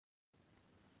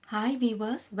Hi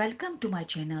viewers, welcome to my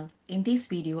channel. In this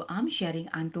video, I'm sharing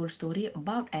untold story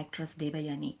about actress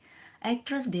Devayani.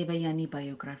 Actress Devayani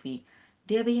Biography.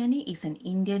 Devayani is an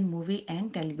Indian movie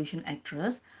and television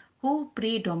actress who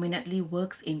predominantly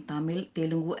works in Tamil,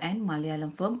 Telugu and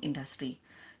Malayalam film industry.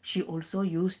 She also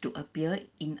used to appear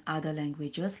in other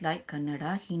languages like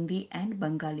Kannada, Hindi and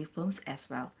Bengali films as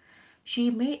well. She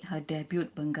made her debut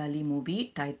Bengali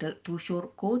movie titled Tushor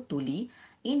Ko Tuli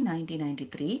in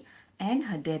 1993 and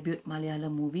her debut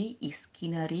Malayalam movie is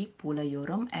Kinari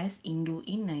Pulayoram as Indu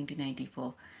in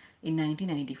 1994. In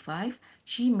 1995,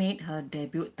 she made her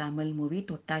debut Tamil movie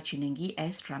Totta Chinangi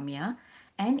as Ramya,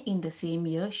 and in the same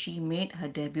year she made her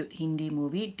debut Hindi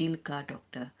movie Dil Ka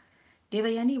Doctor.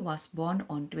 Devayani was born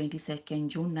on 22nd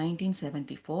June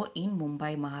 1974 in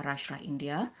Mumbai, Maharashtra,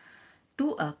 India,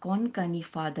 to a Konkani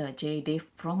father 𝐗𝐸𝐝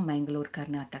from Mangalore,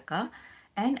 Karnataka,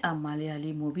 and a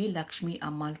Malayali movie Lakshmi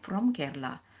Ammal from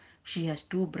Kerala. She has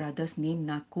two brothers named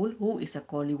Nakul, who is a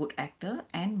Kollywood actor,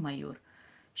 and Mayur.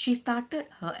 She started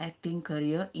her acting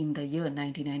career in the year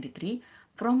 1993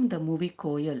 from the movie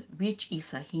Koyal, which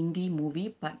is a Hindi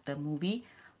movie, but the movie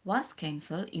was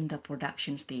cancelled in the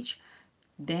production stage.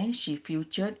 Then she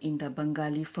featured in the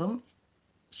Bengali film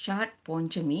Shat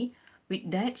Ponchami. With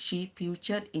that, she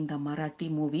featured in the Marathi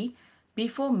movie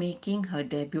before making her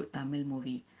debut Tamil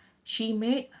movie. She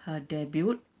made her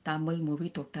debut Tamil movie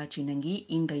Totta Chinangi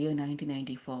in the year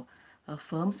 1994. Her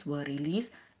films were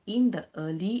released in the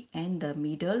early and the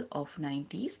middle of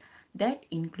 90s. That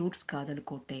includes Kadal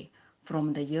Kote.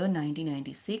 From the year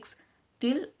 1996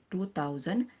 till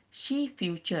 2000, she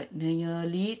featured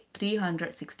nearly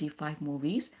 365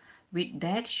 movies. With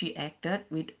that, she acted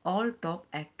with all top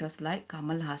actors like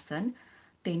Kamal Hassan,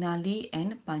 Tenali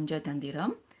and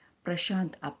Panjatandiram,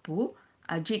 Prashant Appu,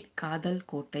 Ajit Kadal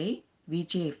Kotai,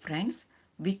 Vijay Friends,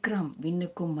 Vikram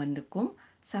Vinnukum Vannukum,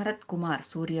 Sarath Kumar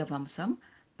Surya Vamsam,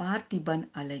 Parthiban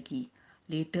Alagi.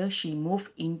 Later, she moved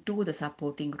into the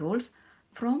supporting roles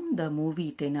from the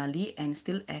movie Tenali and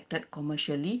still acted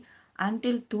commercially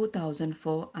until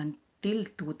 2004 until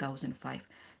 2005.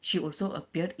 She also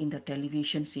appeared in the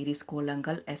television series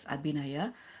Kolangal as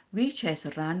Abhinaya, which has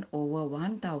run over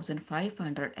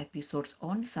 1,500 episodes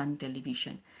on Sun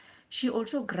Television. She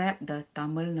also grabbed the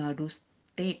Tamil Nadu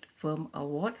State Film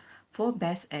Award for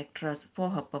Best Actress for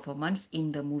her performance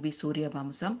in the movie Surya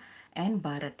Vamsam and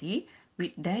Bharati.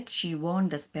 With that, she won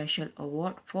the special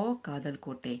award for Kadal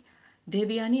Kote.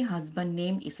 Devayani's husband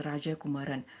name is Raja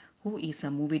Kumaran, who is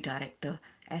a movie director,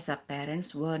 as her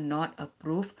parents were not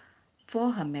approved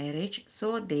for her marriage,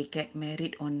 so they get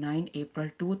married on 9 April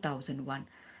 2001.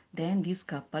 Then this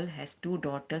couple has two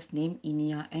daughters named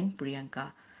Inia and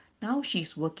Priyanka. Now she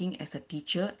is working as a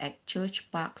teacher at Church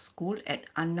Park School at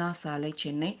Anna Salai,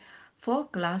 Chennai for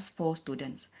class 4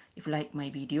 students. If you like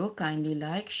my video, kindly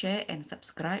like, share and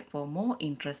subscribe for more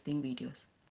interesting videos.